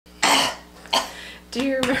Do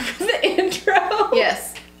you remember the intro?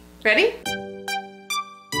 Yes. Ready?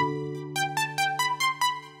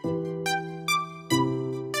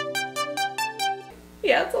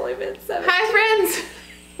 Yeah, it's only been 7. Hi friends!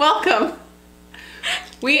 Welcome.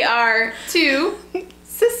 We are two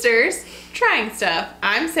sisters trying stuff.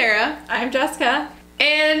 I'm Sarah. I'm Jessica.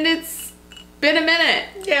 And it's been a minute.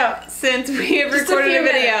 Yeah. Since we have recorded a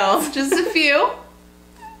video. Just a few.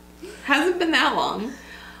 Hasn't been that long.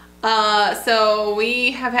 So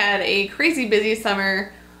we have had a crazy busy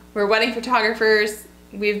summer. We're wedding photographers.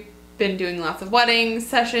 We've been doing lots of wedding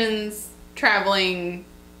sessions, traveling.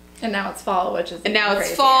 And now it's fall, which is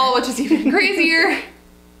even crazier.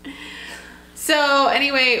 So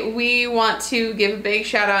anyway, we want to give a big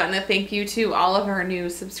shout out and a thank you to all of our new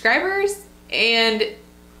subscribers. And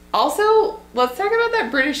also, let's talk about that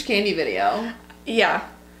British candy video. Yeah.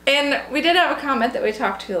 And we did have a comment that we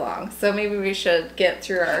talked too long, so maybe we should get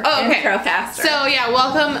through our intro faster. So yeah,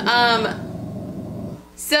 welcome.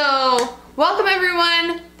 Welcome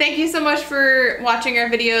everyone. Thank you so much for watching our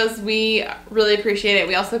videos. We really appreciate it.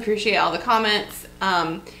 We also appreciate all the comments.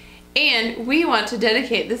 And we want to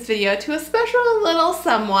dedicate this video to a special little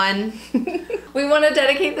someone. We want to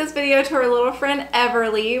dedicate this video to our little friend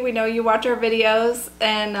Everly. We know you watch our videos,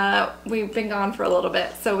 and we've been gone for a little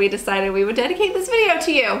bit, so we decided we would dedicate this video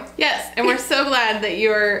to you. Yes, and we're so glad that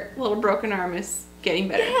your little broken arm is getting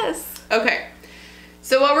better. Yes. Okay,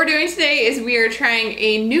 so what we're doing today is we are trying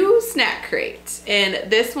a new snack crate, and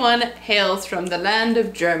this one hails from the land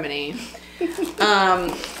of Germany.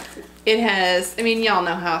 It has, I mean, y'all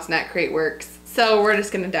know how a snack crate works, so we're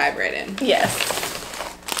just gonna dive right in. Yes.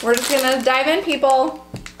 We're just gonna dive in, people.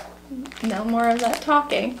 No more of that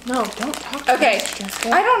talking. No, don't talk to Okay. us, Jessica.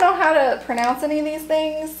 I don't know how to pronounce any of these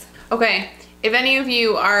things. Okay, if any of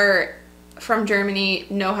you are from Germany,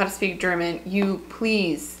 know how to speak German, you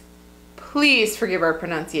please forgive our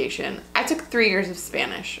pronunciation. I took 3 years of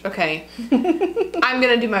Spanish, okay? I'm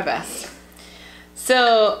gonna do my best.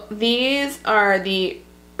 So these are the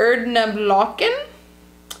Erdnäblocken.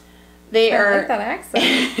 They are like that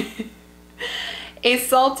accent. a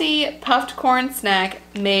salty puffed corn snack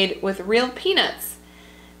made with real peanuts.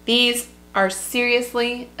 These are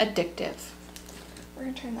seriously addictive. We're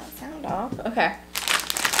gonna turn that sound off. Okay.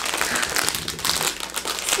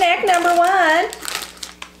 Snack number 1.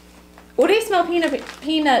 What do you smell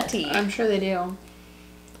peanutty? I'm sure they do.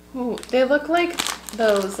 Ooh, they look like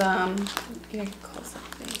those, yeah, close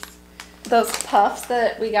up these. Those puffs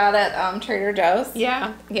that we got at Trader Joe's.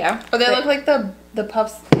 Yeah. Yeah. Oh, they look like the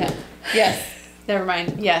puffs. Yeah. Yes. Never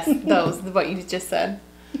mind. Yes, those. What you just said.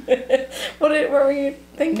 What were you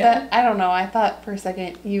thinking? I don't know. I thought for a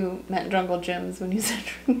second you meant Jungle Gyms when you said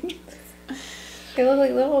Jungle Gyms.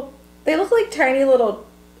 They look like tiny little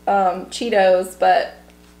Cheetos, but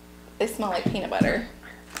they smell like peanut butter.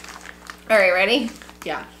 All right, ready?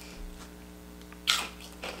 Yeah.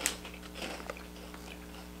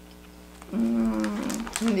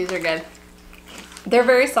 These are good. They're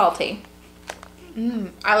very salty.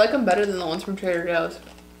 I like them better than the ones from Trader Joe's.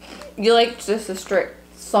 You like just a strict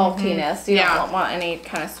saltiness. You don't want any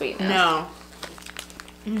kind of sweetness. No.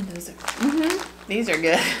 Those are. These are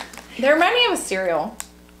good. They remind me of a cereal.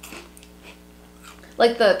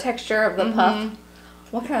 Like the texture of the puff.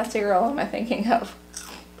 What kind of cereal am I thinking of?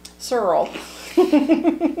 Cereal.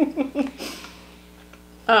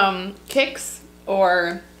 Kix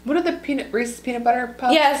or what are the Reese's peanut butter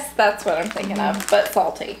puffs? Yes, that's what I'm thinking of, but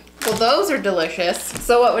salty. Well, those are delicious.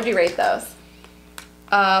 So what would you rate those?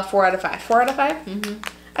 4 out of 5. 4 out of 5?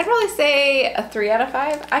 I'd probably say a 3 out of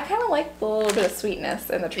 5. I kind of like the little bit of sweetness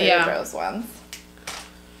in the Trader Joe's ones.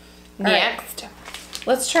 Next. Right.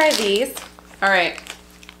 Let's try these. All right.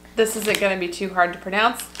 This isn't going to be too hard to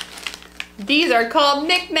pronounce. These are called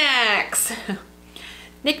knickknacks.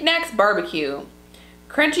 Knickknacks barbecue.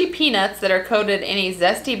 Crunchy peanuts that are coated in a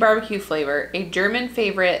zesty barbecue flavor. A German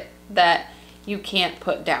favorite that you can't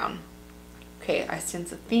put down. Okay, I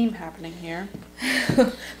sense a theme happening here.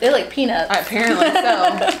 They like peanuts. Apparently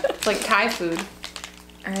so. It's like Thai food.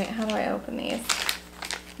 All right, how do I open these?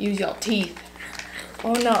 Use your teeth.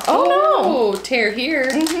 Oh no. Oh, no. Tear here.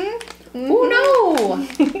 Oh no.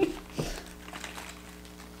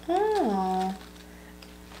 Oh.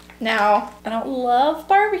 Now, I don't love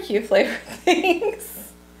barbecue flavored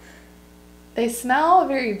things. They smell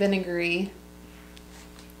very vinegary.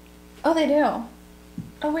 Oh, they do.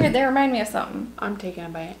 Oh, weird. They remind me of something. I'm taking a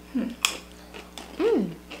bite.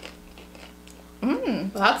 Well,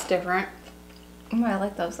 that's different. I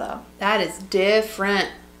like those though. That is different.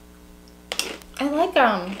 I like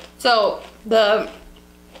them. So the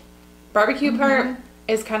barbecue part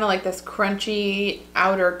is kind of like this crunchy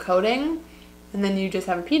outer coating, and then you just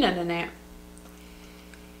have a peanut in it.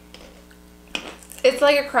 It's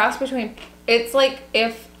like a cross between, it's like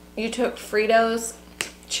if you took Fritos,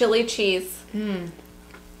 chili cheese.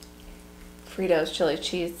 Fritos, chili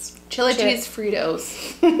cheese. Chili cheese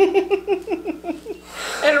Fritos.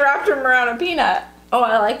 And wrapped them around a peanut. Oh,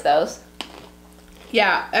 I like those.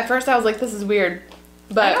 Yeah, at first I was like, this is weird.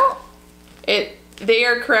 But they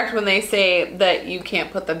are correct when they say that you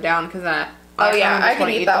can't put them down because I can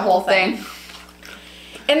eat that whole thing.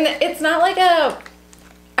 And it's not like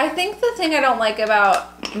I think the thing I don't like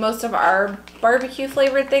about most of our barbecue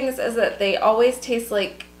flavored things is that they always taste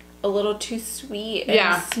like a little too sweet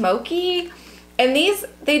and smoky. And these,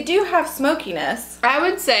 they do have smokiness. I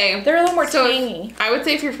would say they're a little more tangy. I would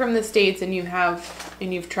say if you're from the States and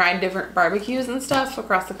you've tried different barbecues and stuff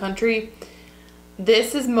across the country,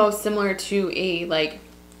 this is most similar to a like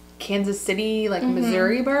Kansas City, like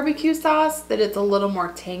Missouri barbecue sauce, that it's a little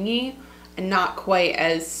more tangy and not quite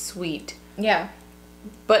as sweet. Yeah.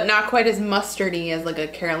 But not quite as mustardy as like a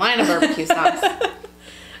Carolina barbecue sauce.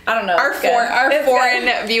 I don't know. Our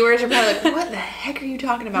foreign viewers are probably like, what the heck are you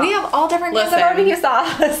talking about? We have all different kinds of barbecue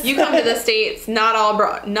sauce. You come to the States, not all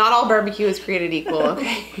barbecue is created equal,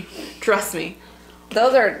 okay? Trust me.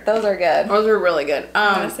 Those are good. Those are really good.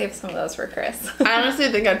 I'm gonna save some of those for Chris. I honestly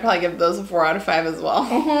think I'd probably give those a 4 out of 5 as well.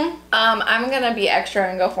 I'm gonna be extra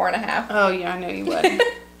and go 4.5. Oh yeah, I know you would. All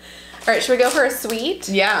right, should we go for a sweet?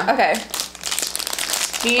 Yeah. Okay.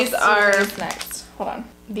 These are next. Hold on.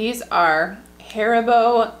 These are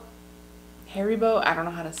Haribo. I don't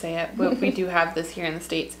know how to say it, but we do have this here in the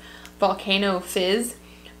States. Volcano Fizz.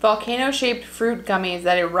 Volcano-shaped fruit gummies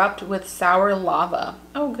that erupt with sour lava.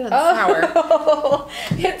 Oh, good. Sour.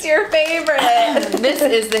 It's your favorite. This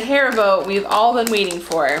is the Haribo we've all been waiting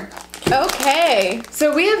for. Okay.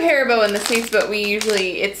 So we have Haribo in the States, but we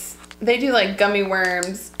usually, they do like gummy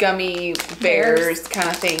worms, gummy bears kind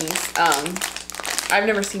of things. I've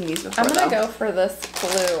never seen these before. I'm gonna go for this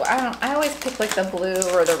blue. I always pick like the blue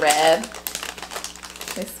or the red.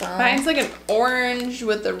 Mine's like an orange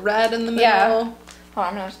with the red in the middle. Yeah. Hold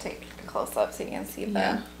on, I'm gonna have to take a close up so you can see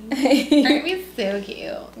them. Aren't we so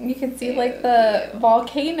cute? You can see like the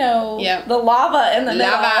volcano, yep. The lava in the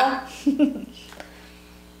middle.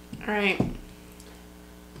 All right.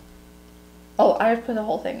 Oh, I would put the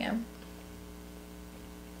whole thing in.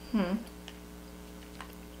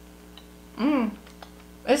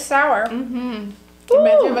 It's sour. Reminds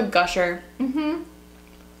me of a gusher.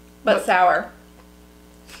 But sour.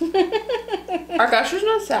 Are gushers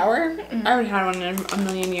not sour? I haven't had one in a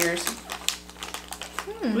million years.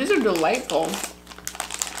 These are delightful.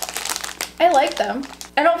 I like them.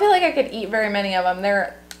 I don't feel like I could eat very many of them.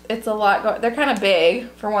 It's a lot. They're kind of big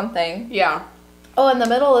for one thing. Yeah. Oh, and the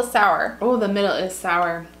middle is sour. Oh, the middle is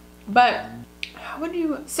sour. But how would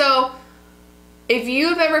you? So, if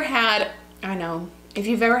you've ever had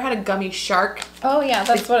a gummy shark. Oh yeah,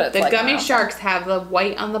 that's what it's like. The gummy sharks have the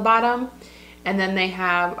white on the bottom, and then they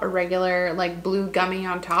have a regular like blue gummy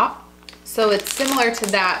on top. So it's similar to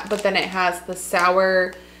that, but then it has the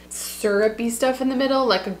sour, syrupy stuff in the middle,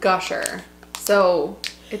 like a gusher. So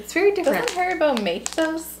it's very different. Doesn't Haribo make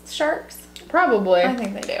those sharks? Probably. I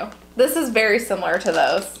think they do. This is very similar to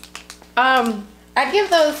those. I'd give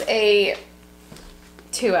those a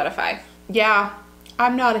 2 out of 5. Yeah,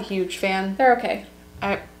 I'm not a huge fan. They're okay.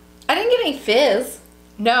 I didn't get any fizz.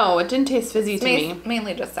 No, it didn't taste fizzy to me.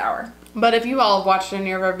 Mainly just sour. But if you all have watched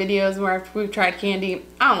any of our videos where we've tried candy,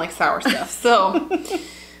 I don't like sour stuff, so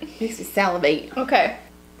makes me salivate. Okay.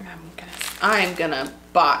 I'm gonna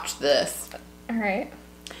botch this. All right.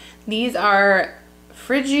 These are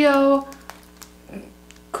Frigio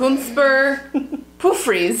Kunstber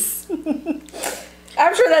Poofries.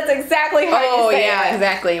 I'm sure that's exactly how you say it. Oh, yeah,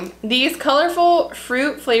 exactly. These colorful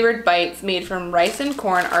fruit-flavored bites made from rice and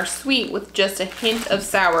corn are sweet with just a hint of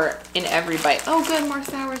sour in every bite. Oh, good, more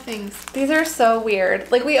sour things. These are so weird.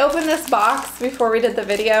 Like, we opened this box before we did the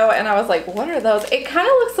video, and I was like, what are those? It kind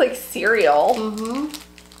of looks like cereal.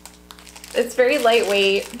 It's very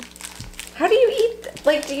lightweight. How do you eat?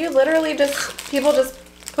 Like, do you literally people just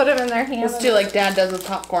put them in their hands? Let's do like Dad does with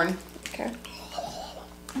popcorn. Okay.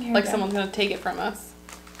 Like someone's gonna take it from us.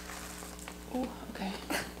 Ooh, okay.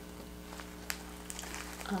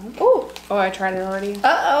 Ooh. Oh, I tried it already.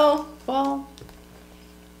 Uh-oh. Well.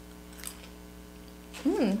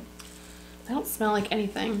 They don't smell like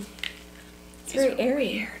anything. It's very airy.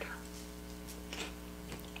 Weird.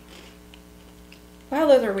 Wow,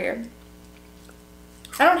 those are weird.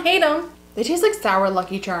 I don't hate them. They taste like sour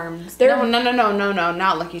Lucky Charms. No,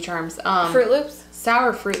 not Lucky Charms. Fruit Loops?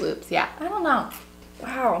 Sour Fruit Loops, yeah. I don't know.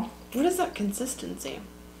 Wow. What is that consistency?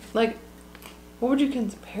 Like, What would you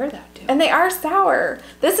compare that to? And they are sour.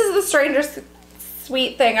 This is the strangest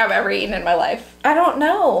sweet thing I've ever eaten in my life. I don't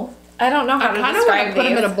know. I don't know how to describe these. I kind of want to put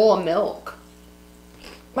them in a bowl of milk.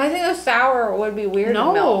 I think the sour would be weird in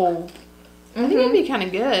milk. No. I think it'd be kind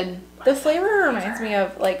of good. The flavor reminds me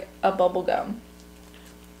of, like, a bubble gum.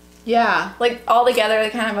 Yeah. Like, all together, they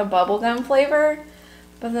kind of have a bubble gum flavor.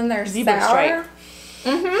 But then they're sour.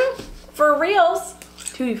 Mm-hmm. For reals.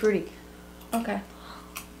 Tutti Frutti. Okay.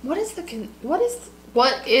 What is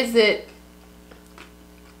it?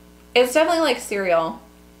 It's definitely like cereal.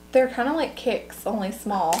 They're kind of like Kicks, only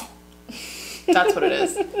small. That's what it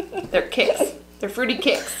is. They're Kicks. They're fruity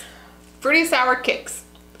Kicks. Fruity sour Kicks.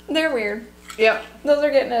 They're weird. Yep.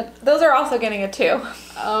 Those are also getting a 2.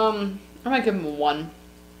 I might give them a 1.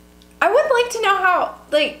 I would like to know how,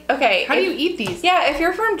 like, okay. How do you eat these? Yeah, if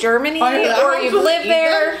you're from Germany or you've lived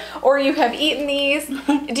there or you have eaten these,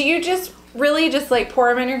 do you just really just like pour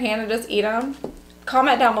them in your hand and just eat them?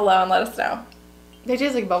 Comment down below and let us know. They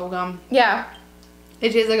taste like bubble gum. Yeah.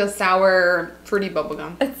 It tastes like a sour, fruity bubble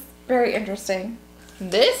gum. It's very interesting.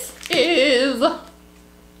 This is...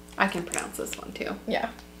 I can pronounce this one too. Yeah.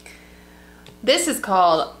 This is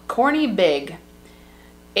called Corny Big.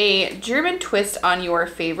 A German twist on your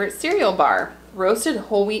favorite cereal bar. Roasted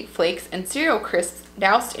whole wheat flakes and cereal crisps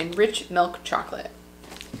doused in rich milk chocolate.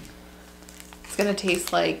 It's gonna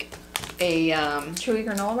taste like a chewy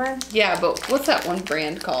granola bar? Yeah, but what's that one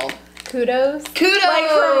brand called? Kudos. Kudos! Like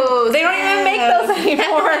they don't even make those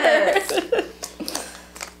anymore.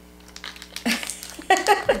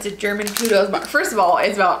 It's a German Kudos bar. First of all,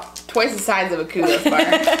 it's about twice the size of a Kudos bar.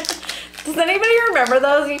 Does anybody remember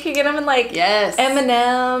those? You could get them in like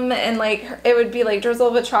M&M and like it would be like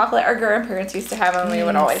drizzled with chocolate. Our grandparents used to have them and we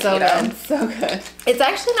would always eat them. So good. It's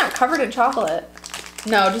actually not covered in chocolate.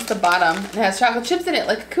 No, just the bottom. It has chocolate chips in it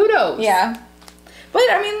like Kudos. Yeah. But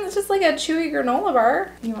I mean, it's just like a chewy granola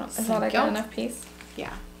bar. Is that a good enough piece?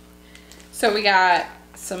 Yeah. So we got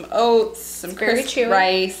some oats, some crisp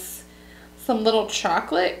rice, some little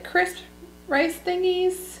chocolate crisp rice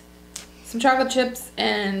thingies, some chocolate chips,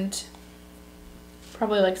 and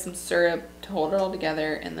probably like some syrup to hold it all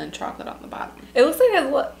together, and then chocolate on the bottom. It looks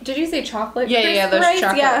like did you say chocolate? Yeah, those rice?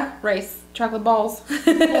 Chocolate rice, chocolate balls.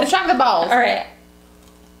 Well, chocolate balls. All right.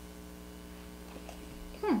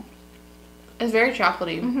 It's very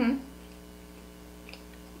chocolatey. Mm-hmm.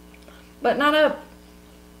 But not a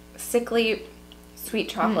sickly sweet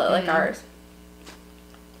chocolate like ours.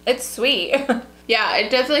 It's sweet. Yeah,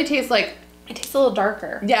 it definitely tastes like... It tastes a little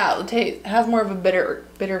darker. Yeah, it has more of a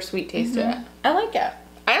bitter sweet taste to it. I like it.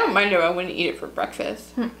 I don't mind it. I wouldn't eat it for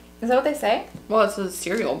breakfast. Is that what they say? Well, it's a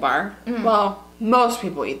cereal bar. Well, most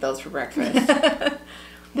people eat those for breakfast.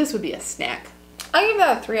 This would be a snack. I give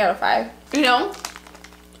that a 3 out of 5. You know,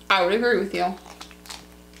 I would agree with you.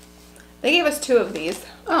 They gave us 2 of these.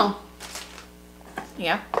 Oh.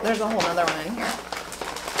 Yeah, there's a whole other one in here.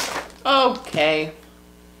 Okay.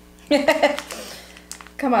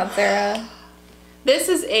 Come on, Sarah. This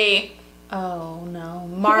is a... Oh, no.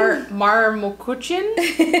 Marmokuchen?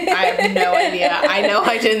 I have no idea. I know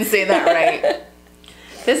I didn't say that right.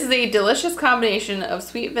 This is a delicious combination of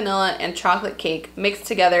sweet vanilla and chocolate cake mixed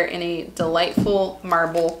together in a delightful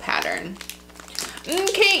marble pattern.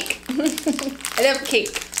 Cake! I love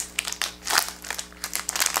cake.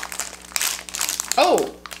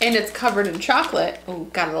 Oh, and it's covered in chocolate. Oh,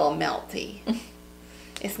 got a little melty.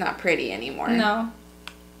 It's not pretty anymore. No.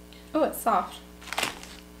 Oh, it's soft.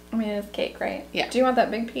 I mean, it's cake, right? Yeah. Do you want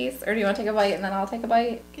that big piece, or do you want to take a bite and then I'll take a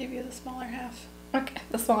bite? Give you the smaller half. Okay,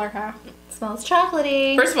 the smaller half. It smells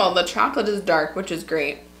chocolatey. First of all, the chocolate is dark, which is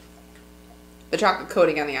great. The chocolate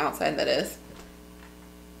coating on the outside, that is.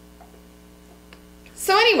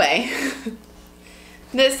 So anyway,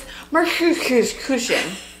 this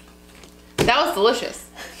Markuchen, that was delicious.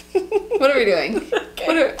 What are we doing?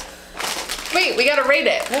 Okay. Wait, we gotta rate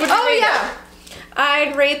it. What would you rate that?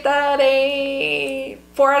 I'd rate that a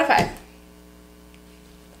 4 out of 5.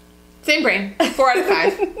 Same brain. 4 out of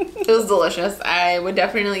 5. It was delicious. I would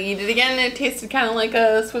definitely eat it again. It tasted kind of like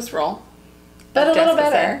a Swiss roll. But a little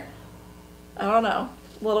better. I don't know.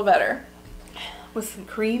 A little better. With some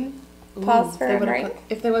cream. Pause for a break.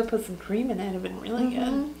 If they would put some cream in it, it'd have been really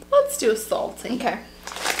good. Let's do a salty. Okay.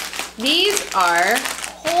 These are...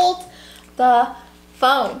 Hold the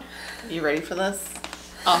phone. You ready for this?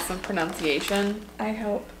 Awesome pronunciation. I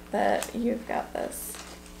hope that you've got this.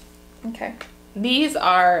 Okay. These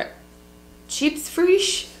are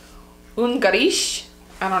Chips-Frisch Ungarisch.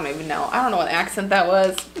 I don't even know. I don't know what accent that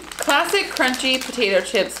was. Classic crunchy potato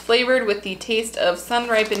chips flavored with the taste of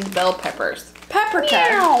sun-ripened bell peppers. Peppercorn.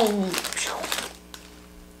 Meow.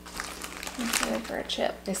 Okay, put for a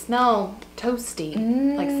chip. They smell toasty,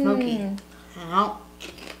 like smoky. Ow.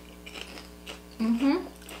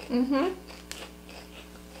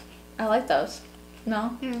 I like those.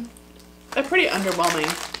 No? They're pretty underwhelming.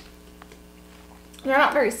 They're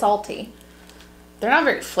not very salty. They're not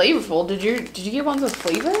very flavorful. Did you get ones with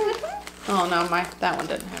flavor? Oh no, that one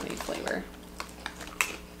didn't have any flavor.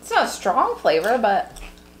 It's not a strong flavor, but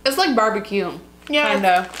It's like barbecue. yeah,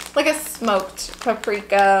 Kinda. like a smoked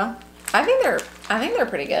paprika. I think they're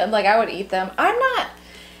pretty good. Like I would eat them. I'm not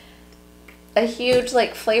a huge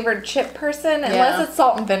like flavored chip person unless it's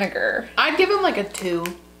salt and vinegar. I'd give them like a 2.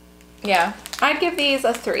 Yeah, I'd give these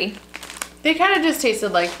a 3. They kind of just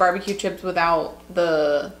tasted like barbecue chips without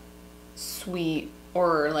the sweet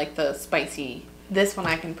or like the spicy. This one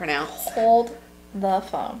I can pronounce. Hold the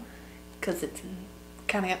phone. Because it's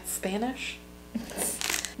kind of got Spanish.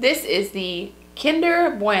 This is the Kinder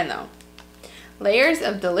Bueno. Layers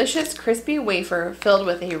of delicious crispy wafer filled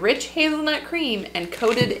with a rich hazelnut cream and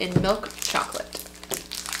coated in milk chocolate.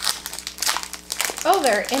 Oh,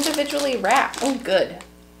 they're individually wrapped. Oh, good.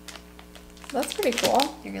 That's pretty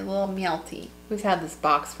cool. They're a little melty. We've had this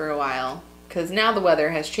box for a while because now the weather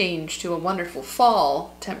has changed to a wonderful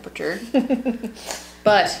fall temperature.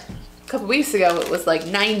 But a couple weeks ago it was like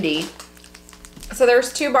 90. So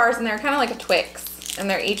there's 2 bars in there, kind of like a Twix, and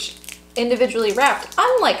they're each individually wrapped,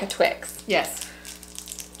 unlike a Twix. Yes.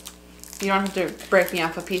 You don't have to break me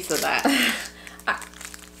off a piece of that.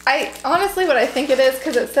 I honestly, what I think it is,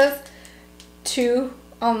 because it says 2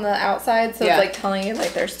 on the outside, so Yeah. it's like telling you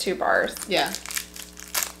like there's 2 bars. Yeah.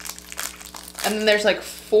 And then there's like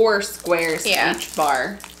 4 squares Yeah. each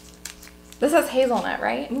bar. This has hazelnut,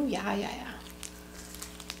 right? Ooh, yeah.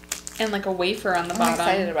 And like a wafer on the I'm bottom.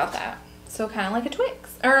 excited about that. So kind of like a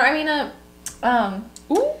Twix, or I mean a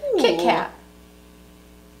Ooh. Kit Kat.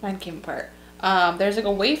 Mine came apart. There's like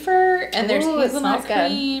a wafer, and there's Ooh, it hazelnut smells good.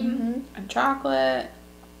 cream and chocolate.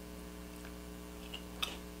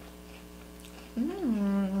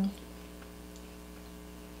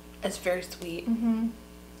 It's very sweet.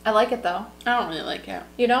 I like it though. I don't really like it.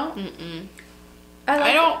 You don't? Mm-mm. I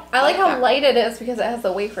like like how that. light it is because it has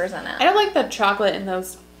the wafers in it. I don't like the chocolate in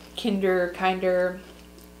those Kinder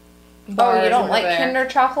Oh, bars you don't over like there. Kinder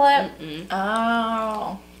chocolate? Mm-mm.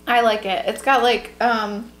 Oh, I like it. It's got like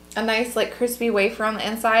a nice like crispy wafer on the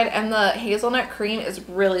inside, and the hazelnut cream is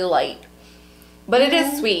really light, but it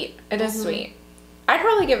is sweet. It is sweet. I'd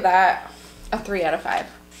probably give that a 3 out of 5.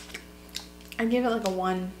 I'd give it like a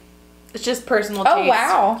 1. It's just personal Oh, taste.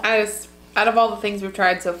 wow. Out of all the things we've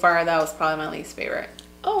tried so far, that was probably my least favorite.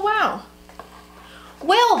 Oh wow.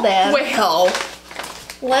 Well then, Well,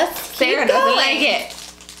 let's keep Sarah going. doesn't like it.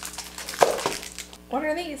 What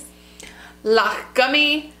are these? La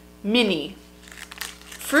Gummy Mini.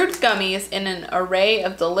 Fruit gummies in an array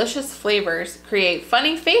of delicious flavors create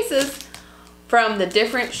funny faces from the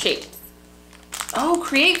different shapes. Oh,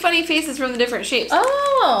 create funny faces from the different shapes.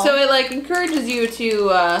 Oh. So it like encourages you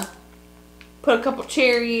to put a couple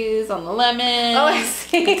cherries on the lemon. Oh, I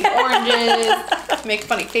see. Oranges. Make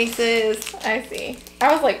funny faces. I see.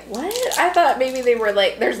 I was like, what? I thought maybe they were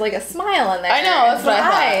like, there's like a smile in there. I know, that's what I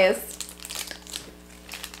thought. Eyes.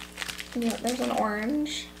 Yeah, there's an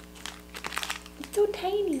orange. It's so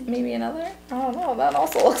tiny. Maybe another? I don't know. That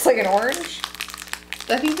also looks like an orange.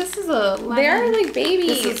 I think this is a lemon. They are like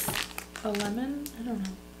babies. This is a lemon? I don't know.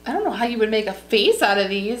 I don't know how you would make a face out of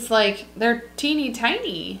these. Like, they're teeny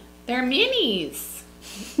tiny. They're minis.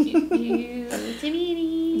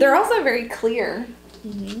 They're also very clear.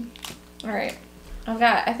 Mm-hmm. All right.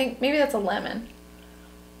 I think maybe that's a lemon.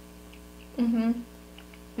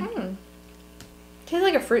 Tastes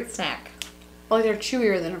like a fruit snack. Like, they're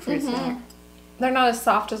chewier than a fruit snack. They're not as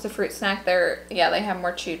soft as a fruit snack. They have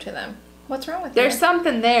more chew to them. What's wrong with There's you?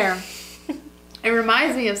 something there. It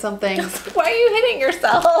reminds me of something. Why are you hitting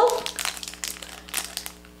yourself?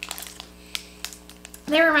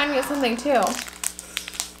 They remind me of something too.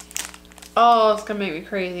 Oh, it's gonna make me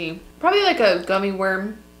crazy. Probably like a gummy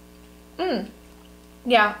worm.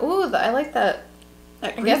 Yeah. Ooh, I like that.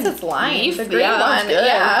 I guess it's lime. leaf? The green Yeah, that one. was good.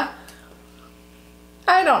 Yeah.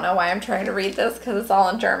 I don't know why I'm trying to read this because it's all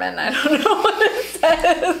in German. I don't know what it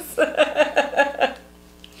says.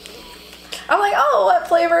 I'm like, oh, what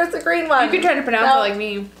flavor is the green one? You can try to pronounce No. it like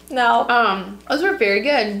me. No. Those were very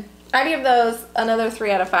good. I'd give those another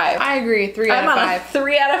 3 out of 5. I agree. 3 out I'm of on 5. a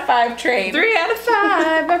 3 out of 5 train. 3 out of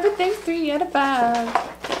 5. Everything's 3 out of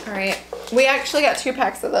 5. All right. We actually got 2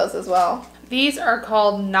 packs of those as well. These are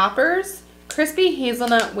called Knoppers, crispy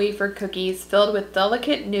hazelnut wafer cookies filled with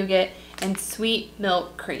delicate nougat and sweet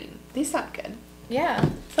milk cream. These sound good. Yeah. I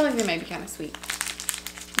feel like they might be kind of sweet. I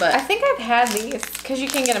But think I've had these because you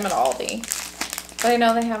can get them at Aldi. But I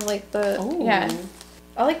know they have like the, Ooh. yeah.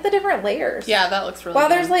 I like the different layers. Yeah, that looks really wow,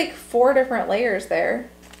 good. there's like 4 different layers there.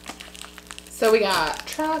 So we got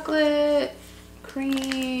chocolate,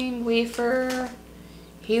 cream, wafer,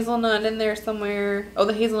 hazelnut in there somewhere. Oh,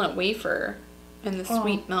 the hazelnut wafer and the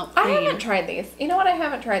sweet milk cream. I haven't tried these. You know what? I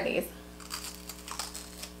haven't tried these.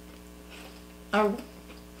 I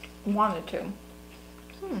wanted to.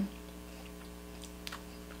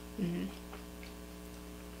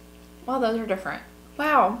 Wow, those are different.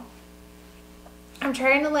 Wow. I'm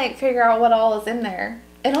trying to like figure out what all is in there.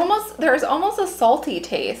 There's almost a salty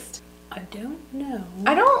taste. I don't know.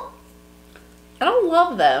 I don't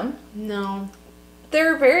love them. No.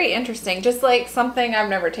 They're very interesting. Just like something I've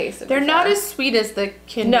never tasted They're before. not as sweet as the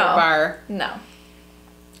Kinder bar. No.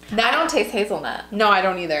 I don't taste hazelnut. No, I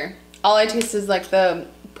don't either. All I taste is like the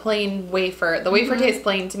plain wafer. The wafer tastes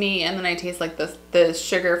plain to me, and then I taste like the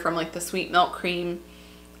sugar from like the sweet milk cream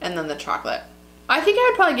and then the chocolate. I think I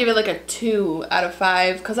would probably give it like a 2 out of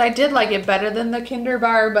 5 because I did like it better than the Kinder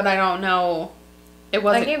bar, but I don't know. It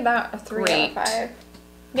wasn't. I gave that a 3 great. out of 5.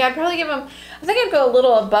 Yeah, I'd probably give them. I think I'd go a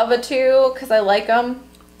little above a 2 because I like them.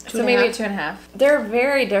 So maybe a 2.5. They're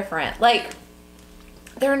very different. Like,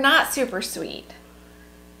 they're not super sweet.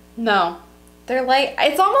 No. They're like,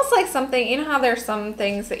 it's almost like something. You know how there's some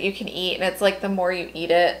things that you can eat, and it's like the more you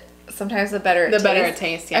eat it, sometimes the better it tastes. The better it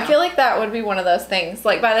tastes. Yeah. I feel like that would be one of those things.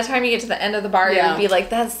 Like by the time you get to the end of the bar, you'd be like,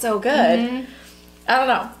 "That's so good." I don't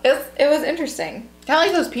know. It was interesting. Kind of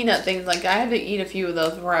like those peanut things. Like I had to eat a few of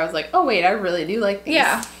those before I was like, "Oh wait, I really do like these."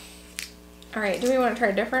 Yeah. All right. Do we want to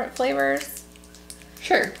try different flavors?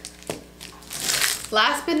 Sure.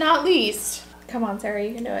 Last but not least, Come on, Sarah.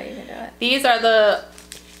 You can do it. You can do it. these are the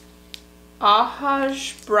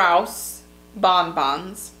Brau's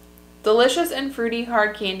bonbons. Delicious and fruity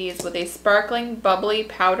hard candies with a sparkling, bubbly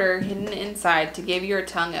powder hidden inside to give your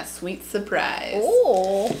tongue a sweet surprise.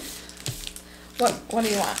 Ooh. What do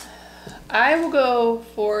you want? I will go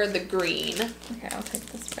for the green. Okay, I'll take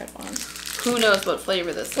this red one. Who knows what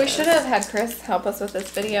flavor this is? We should have had Chris help us with this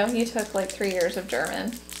video. He took like 3 years of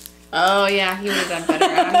German. Oh yeah, he would have done better.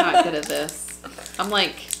 I'm not good at this. I'm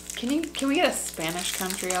like, can we get a Spanish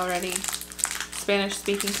country already? Spanish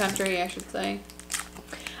speaking country, I should say.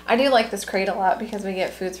 I do like this crate a lot because we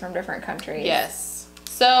get foods from different countries. Yes.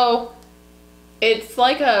 So, it's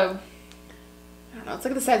like I don't know, it's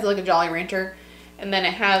like the size of like a Jolly Rancher. And then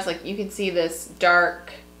it has like, you can see this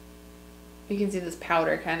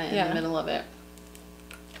powder kind of in the middle of it.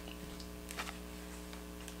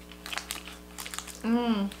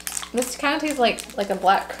 This kind of tastes like a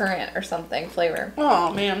black currant or something flavor.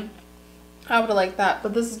 Oh man. I would have liked that.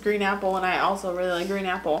 But this is green apple and I also really like green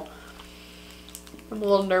apple. I'm a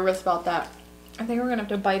little nervous about that. I think we're going to have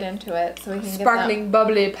to bite into it so we can Sparkling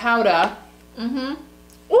bubbly powder.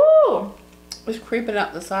 Ooh! It's creeping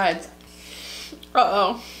up the sides.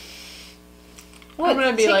 Uh-oh. I'm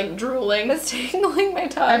going to be like drooling. It's tingling my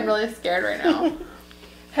tongue. I'm really scared right now.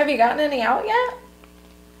 Have you gotten any out yet?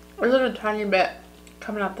 There's a tiny bit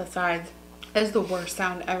coming up the sides. It's the worst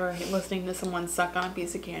sound ever, listening to someone suck on a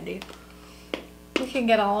piece of candy. We can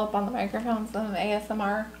get all up on the microphones and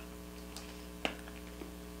ASMR.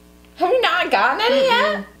 Have you not gotten any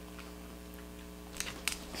yet?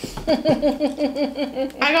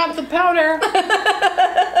 I got the powder.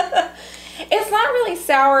 It's not really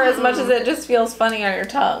sour as much as it just feels funny on your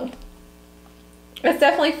tongue. It's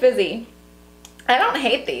definitely fizzy. I don't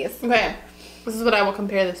hate these. Okay, this is what I will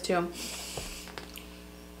compare this to.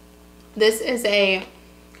 This is a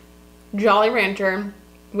Jolly Rancher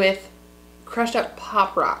with crushed up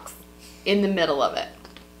Pop Rocks in the middle of it.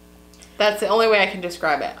 That's the only way I can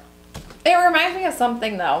describe it. It reminds me of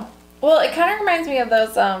something though. Well, it kind of reminds me of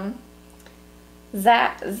those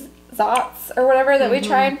Zots or whatever that we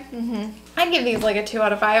tried. I'd give these like a 2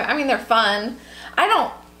 out of 5. I mean, they're fun.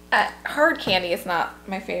 Hard candy is not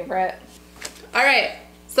my favorite. All right,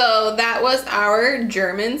 so that was our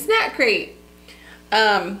German snack crate.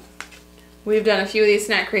 We've done a few of these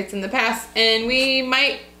snack crates in the past, and we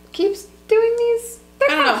might keep doing these. They're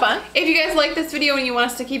kind of fun. If you guys like this video and you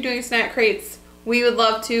want us to keep doing snack crates, we would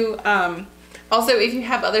love to. Also, if you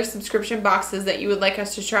have other subscription boxes that you would like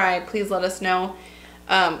us to try, please let us know.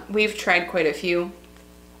 We've tried quite a few.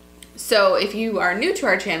 So if you are new to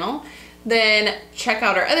our channel, then check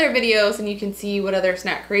out our other videos and you can see what other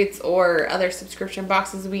snack crates or other subscription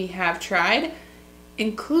boxes we have tried,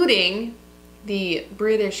 including the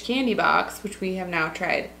British candy box, which we have now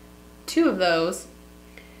tried 2 of those,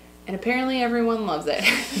 and apparently everyone loves it.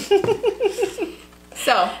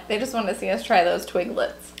 So they just want to see us try those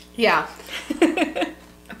Twiglets. yeah.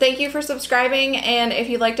 Thank you for subscribing, and if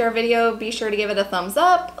you liked our video, be sure to give it a thumbs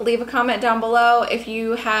up. Leave a comment down below if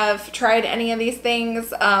you have tried any of these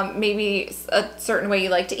things, maybe a certain way you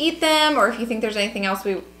like to eat them, or if you think there's anything else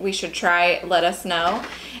we should try, let us know.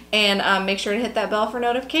 And make sure to hit that bell for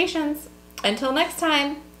notifications. Until next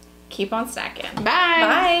time, keep on snacking. Bye.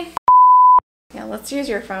 Bye. Yeah, let's use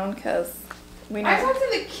your phone because we know. I talked to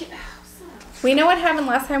the kid. We know what happened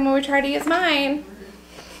last time when we tried to use mine.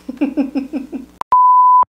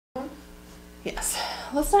 Yes.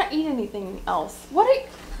 Let's not eat anything else. What are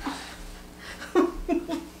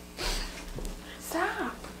you...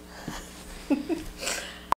 Stop.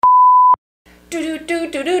 Do do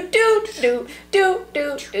do do do do do do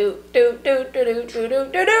do do do do do do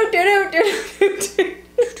do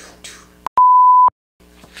do.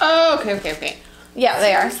 Oh, okay. Yeah,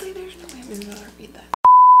 they are. Seriously, there's no way I'm gonna